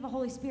lean into the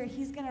Holy Spirit,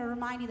 he's going to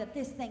remind you that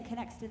this thing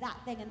connects to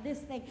that thing, and this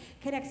thing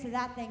connects to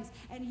that thing.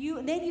 And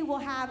then you will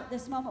have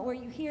this moment where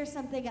you hear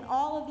something, and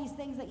all of these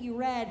things that you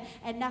read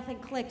and nothing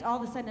clicked,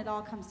 all of a sudden it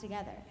all comes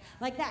together.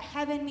 Like that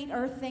heaven meet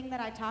earth thing that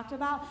I talked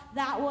about,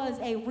 that was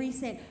a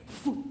recent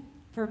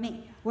for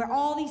me, where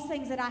all these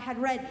things that I had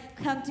read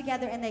come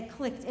together and they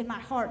clicked in my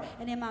heart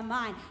and in my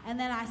mind. And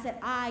then I said,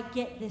 I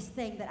get this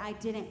thing that I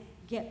didn't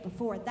get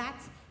before.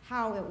 That's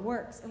how it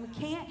works. And we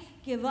can't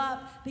give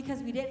up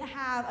because we didn't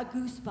have a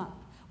goosebump.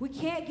 We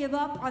can't give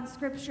up on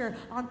scripture,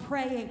 on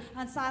praying,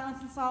 on silence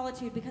and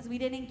solitude because we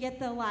didn't get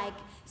the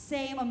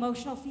same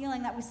emotional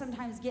feeling that we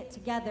sometimes get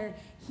together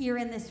here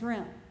in this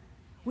room.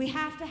 We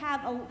have to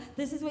have,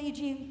 this is what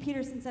Eugene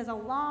Peterson says, a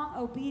long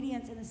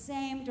obedience in the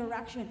same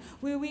direction,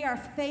 where we are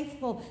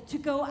faithful to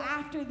go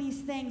after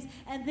these things,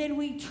 and then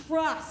we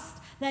trust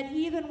that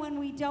even when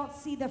we don't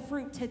see the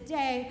fruit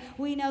today,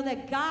 we know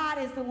that God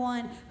is the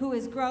one who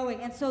is growing,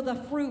 and so the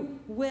fruit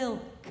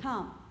will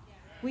come.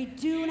 We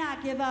do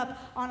not give up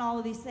on all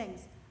of these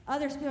things.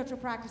 Other spiritual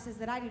practices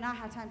that I do not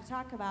have time to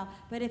talk about,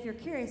 but if you're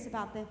curious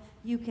about them,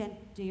 you can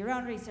do your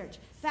own research.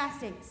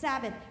 Fasting,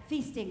 Sabbath,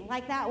 feasting,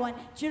 like that one.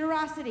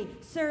 Generosity,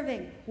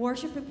 serving,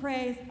 worship and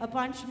praise, a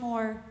bunch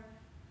more.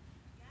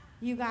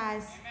 You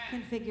guys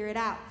can figure it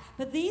out.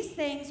 But these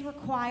things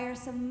require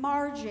some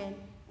margin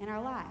in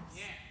our lives.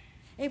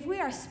 If we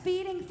are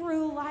speeding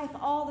through life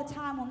all the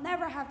time, we'll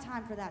never have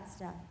time for that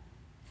stuff.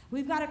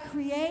 We've got to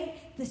create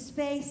the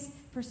space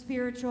for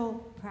spiritual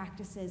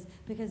practices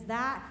because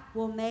that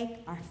will make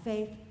our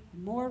faith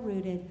more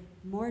rooted,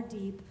 more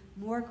deep,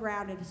 more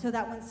grounded, so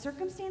that when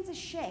circumstances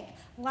shake,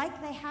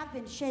 like they have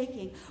been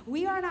shaking,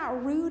 we are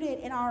not rooted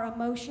in our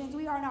emotions.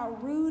 We are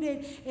not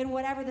rooted in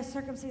whatever the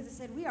circumstances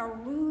said. We are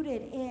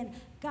rooted in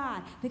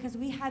God because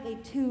we have a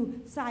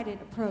two-sided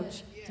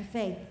approach to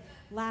faith.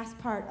 Last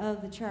part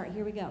of the chart.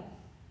 Here we go.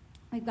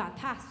 We've got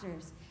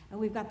pastors, and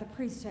we've got the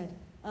priesthood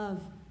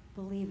of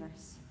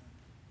believers.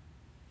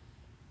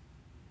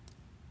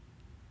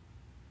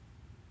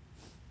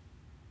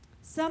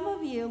 Some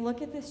of you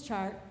look at this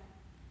chart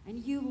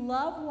and you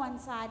love one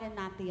side and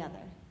not the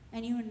other,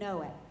 and you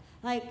know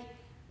it.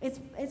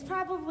 It's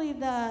probably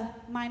the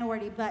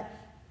minority, but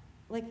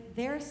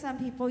there are some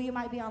people, you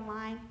might be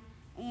online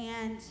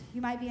and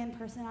you might be in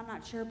person, I'm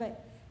not sure,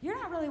 but you're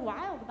not really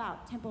wild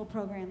about temple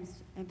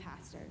programs and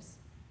pastors.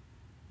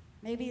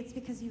 Maybe it's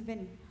because you've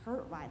been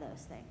hurt by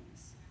those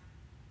things.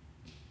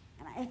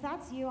 And if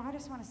that's you, I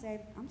just want to say,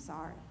 I'm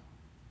sorry.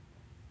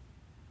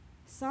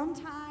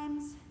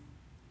 Sometimes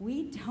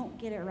we don't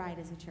get it right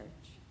as a church.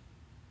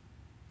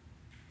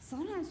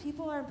 Sometimes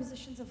people are in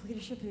positions of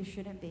leadership who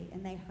shouldn't be,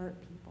 and they hurt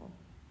people.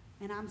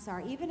 And I'm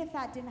sorry. Even if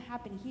that didn't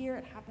happen here,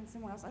 it happened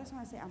somewhere else. I just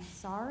want to say I'm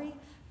sorry.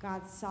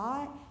 God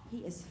saw it. He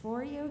is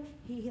for you.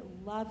 He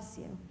loves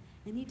you.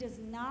 And he does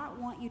not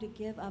want you to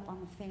give up on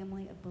the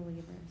family of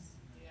believers.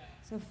 Yeah.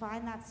 So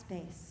find that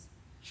space.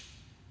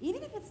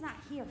 Even if it's not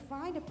here,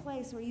 find a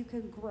place where you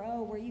can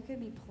grow, where you can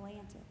be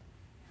planted.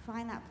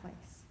 Find that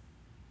place.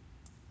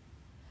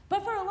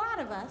 But for a lot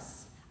of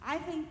us, I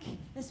think,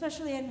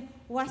 especially in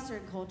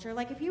Western culture,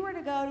 if you were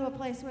to go to a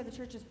place where the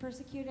church is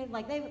persecuted,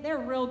 they're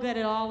real good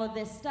at all of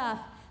this stuff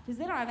because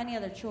they don't have any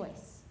other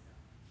choice.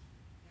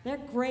 They're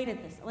great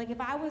at this. If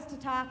I was to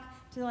talk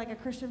to a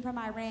Christian from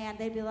Iran,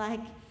 they'd be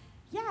like,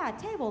 yeah,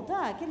 table,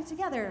 duh, get it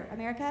together,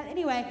 America.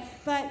 Anyway,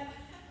 but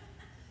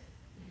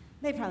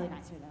they're probably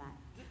nicer than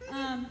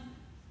that.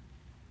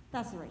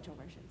 That's the Rachel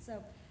version.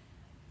 So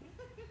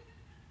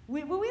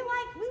we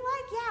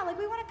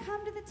want to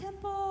come to the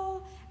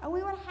temple, and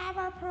we want to have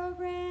our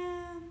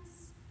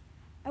programs,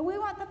 and we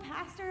want the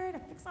pastor to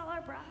fix all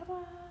our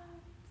problems.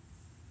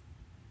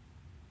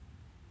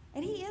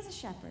 And he is a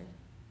shepherd,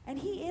 and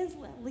he is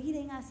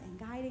leading us and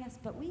guiding us,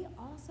 but we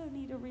also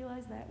need to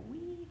realize that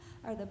we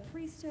are the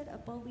priesthood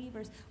of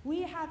believers.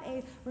 We have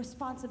a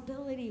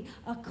responsibility,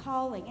 a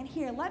calling. And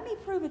here, let me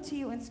prove it to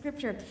you in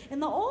Scripture. In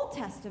the Old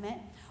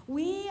Testament,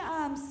 we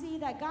see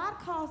that God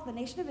calls the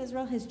nation of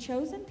Israel his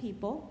chosen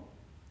people,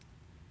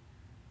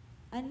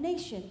 a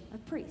nation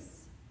of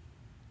priests.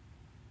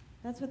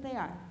 That's what they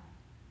are.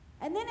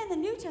 And then in the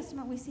New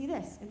Testament, we see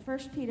this in 1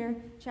 Peter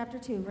chapter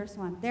 2, verse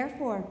 1.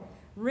 Therefore,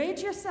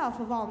 rid yourself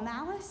of all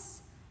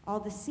malice, all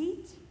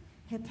deceit,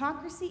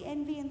 hypocrisy,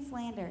 envy, and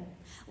slander.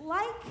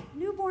 Like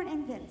newborn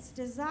infants,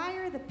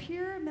 desire the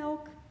pure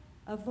milk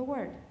of the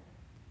word.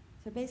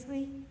 So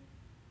basically,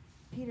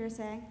 Peter is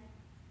saying,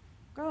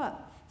 grow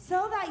up,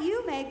 so that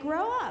you may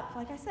grow up,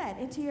 like I said,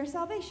 into your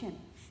salvation.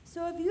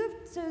 So if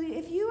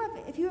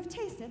you have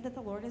tasted that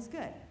the Lord is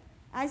good,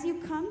 as you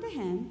come to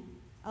him,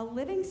 a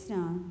living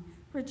stone,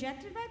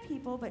 rejected by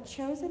people but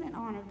chosen and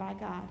honored by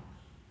God,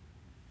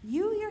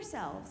 you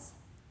yourselves,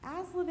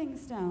 as living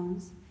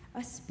stones,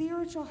 a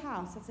spiritual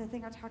house, that's the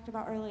thing I talked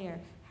about earlier,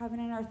 heaven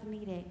and earth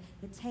meeting,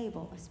 the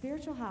table, a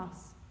spiritual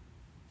house,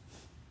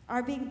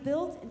 are being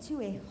built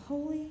into a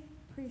holy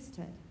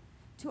priesthood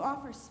to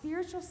offer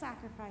spiritual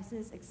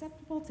sacrifices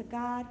acceptable to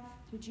God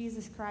through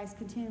Jesus Christ.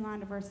 Continuing on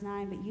to verse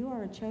 9, but you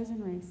are a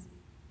chosen race,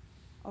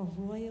 a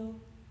royal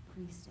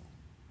priesthood,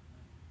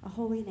 a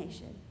holy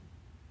nation,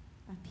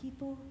 a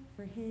people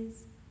for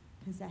his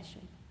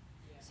possession,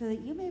 so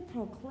that you may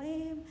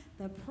proclaim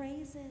the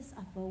praises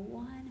of the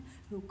one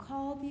who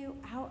called you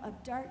out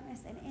of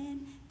darkness and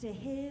into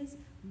his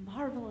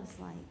marvelous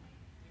light.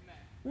 Amen.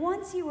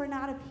 Once you were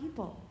not a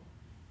people,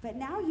 but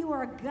now you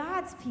are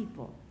God's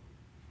people.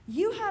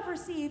 You had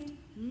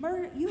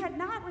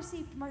not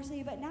received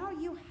mercy, but now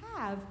you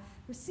have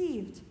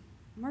received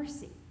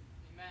mercy.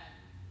 Amen.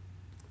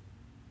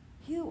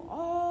 You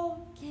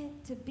all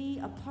get to be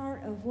a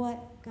part of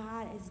what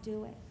God is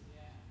doing.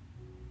 Yeah.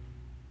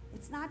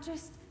 It's not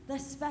just the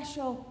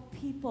special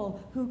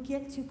people who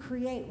get to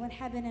create when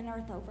heaven and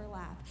earth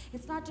overlap.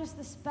 It's not just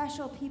the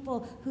special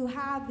people who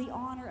have the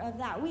honor of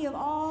that. We have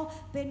all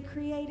been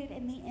created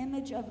in the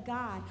image of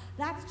God.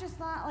 That's just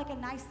not like a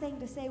nice thing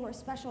to say we're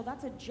special.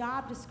 That's a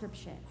job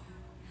description.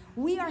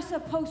 We are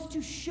supposed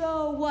to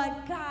show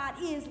what God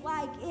is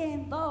like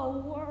in the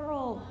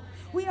world.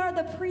 We are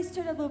the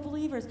priesthood of the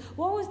believers.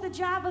 What was the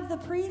job of the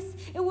priest?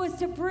 It was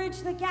to bridge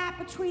the gap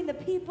between the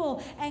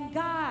people and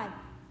God.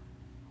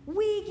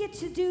 We get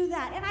to do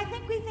that. And I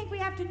think we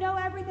have to know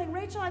everything.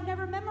 Rachel, I've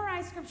never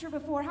memorized scripture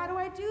before. How do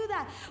I do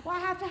that? Well, I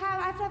have to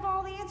have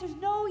all the answers.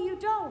 No, you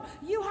don't.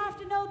 You have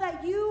to know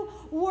that you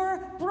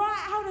were brought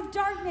out of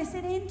darkness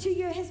and into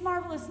his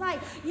marvelous light.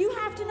 You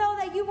have to know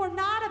that you were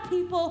not a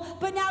people,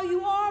 but now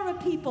you are a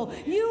people.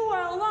 You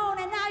were alone,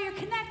 and now you're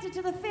connected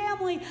to the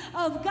family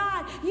of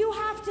God. You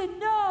have to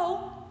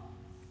know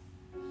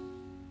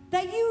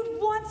that you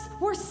once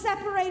were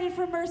separated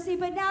from mercy,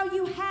 but now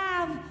you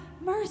have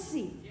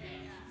mercy.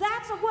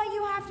 That's what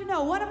you have to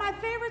know. One of my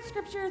favorite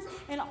scriptures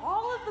in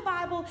all of the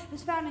Bible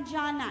is found in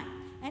John 9.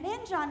 And in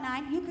John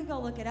 9, you can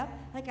go look it up.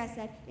 Like I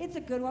said, it's a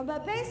good one.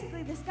 But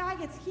basically, this guy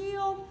gets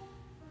healed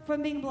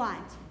from being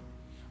blind.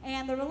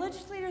 And the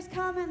religious leaders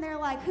come and they're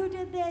like, who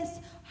did this?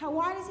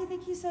 Why does he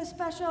think he's so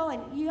special?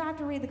 And you have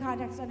to read the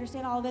context to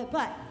understand all of it.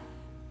 But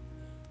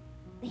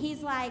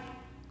he's like,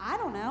 I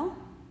don't know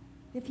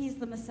if he's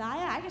the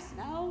Messiah. I just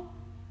know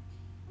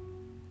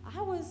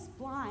I was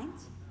blind,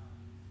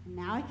 and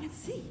now I can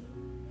see.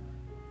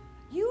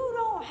 You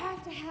don't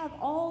have to have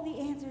all the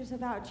answers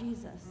about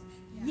Jesus.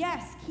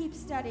 Yes, keep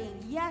studying.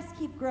 Yes,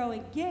 keep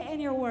growing. Get in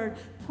your word.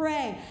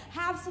 Pray.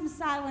 Have some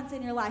silence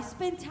in your life.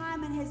 Spend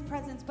time in his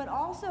presence. But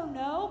also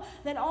know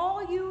that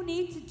all you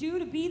need to do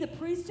to be the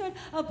priesthood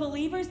of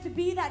believers, to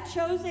be that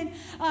chosen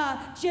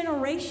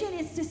generation,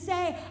 is to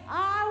say,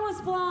 I was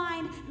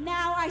blind,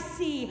 now I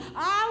see.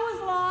 I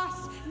was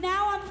lost,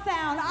 now I'm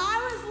found.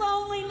 I was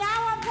lonely,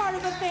 now I'm part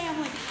of a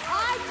family.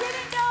 I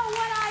didn't know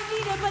what I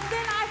needed, but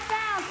then I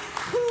found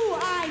who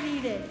I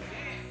needed.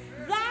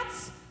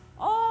 That's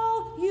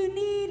all you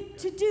need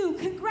to do.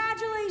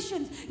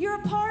 Congratulations, you're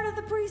a part of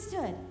the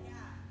priesthood.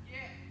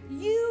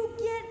 You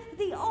get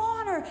the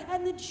honor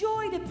and the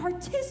joy to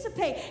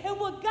participate in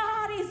what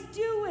God is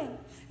doing.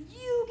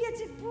 You get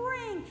to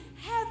bring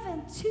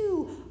heaven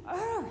to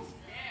earth.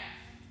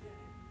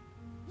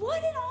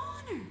 What an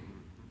honor.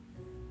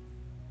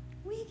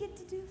 We get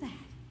to do that.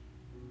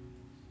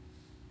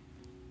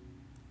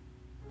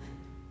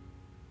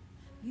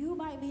 You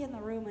might be in the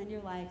room and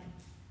you're like,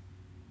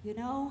 you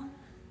know,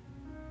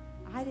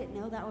 I didn't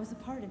know that was a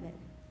part of it.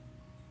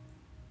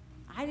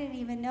 I didn't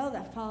even know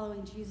that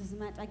following Jesus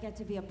meant I get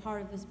to be a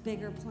part of this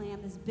bigger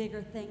plan, this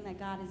bigger thing that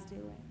God is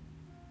doing.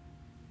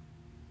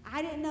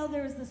 I didn't know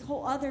there was this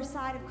whole other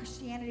side of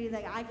Christianity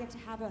that I get to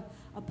have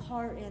a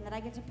part in, that I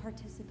get to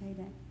participate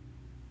in.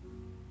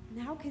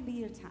 Now can be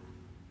your time.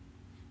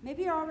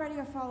 Maybe you're already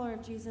a follower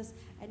of Jesus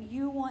and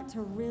you want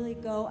to really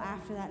go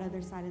after that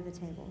other side of the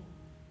table.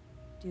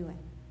 Do it.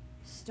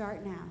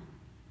 Start now.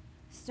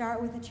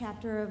 Start with a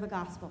chapter of a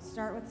gospel.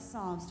 Start with a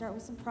psalm. Start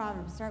with some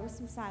proverbs. Start with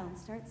some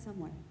silence. Start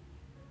somewhere.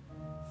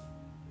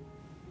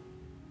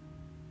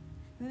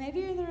 But maybe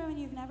you're in the room and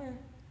you've never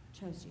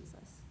chose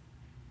Jesus.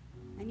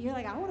 And you're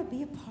like, I want to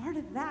be a part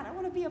of that. I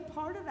want to be a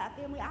part of that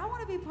family. I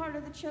want to be part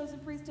of the chosen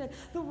priesthood,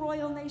 the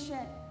royal nation.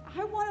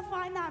 I want to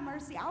find that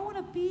mercy. I want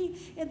to be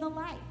in the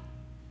light.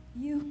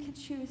 You can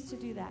choose to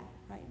do that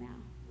right now.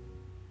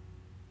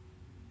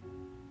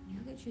 You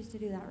can choose to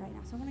do that right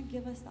now. So I'm going to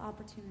give us the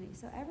opportunity.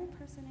 So every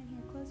person in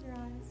here, close your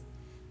eyes,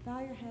 bow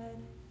your head.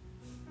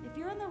 If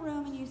you're in the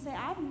room and you say,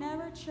 I've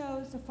never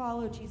chose to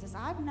follow Jesus,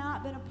 I've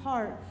not been a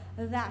part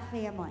of that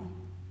family,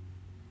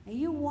 and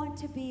you want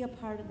to be a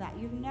part of that,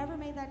 you've never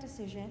made that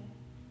decision.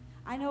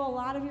 I know a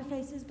lot of your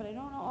faces, but I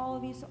don't know all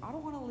of you, so I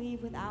don't want to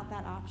leave without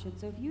that option.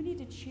 So if you need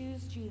to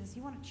choose Jesus,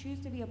 you want to choose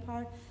to be a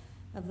part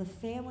of the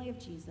family of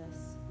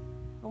Jesus,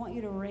 I want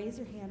you to raise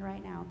your hand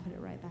right now and put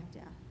it right back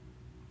down.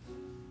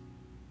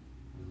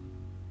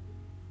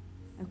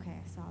 Okay,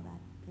 I saw that.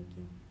 Thank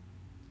you.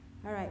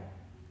 All right.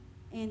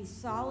 In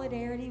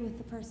solidarity with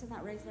the person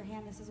that raised their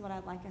hand, this is what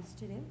I'd like us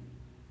to do.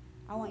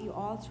 I want you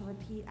all to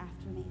repeat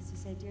after me. So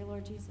say, Dear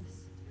Lord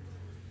Jesus,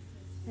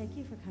 thank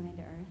you for coming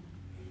to earth.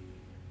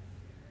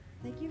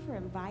 Thank you for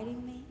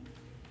inviting me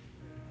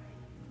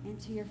into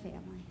into your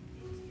family.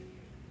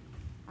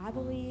 I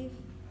believe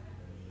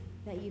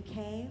that you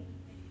came,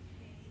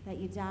 that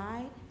you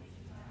died,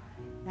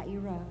 that you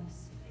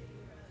rose.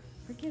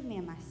 Forgive me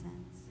of my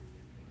sins.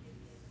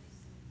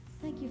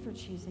 Thank you for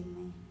choosing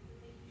me.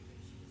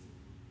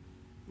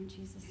 In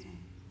Jesus' name.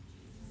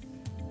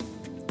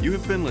 You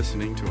have been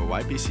listening to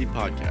a YPC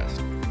podcast.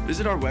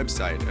 Visit our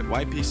website at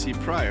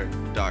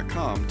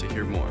ypcprior.com to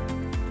hear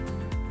more.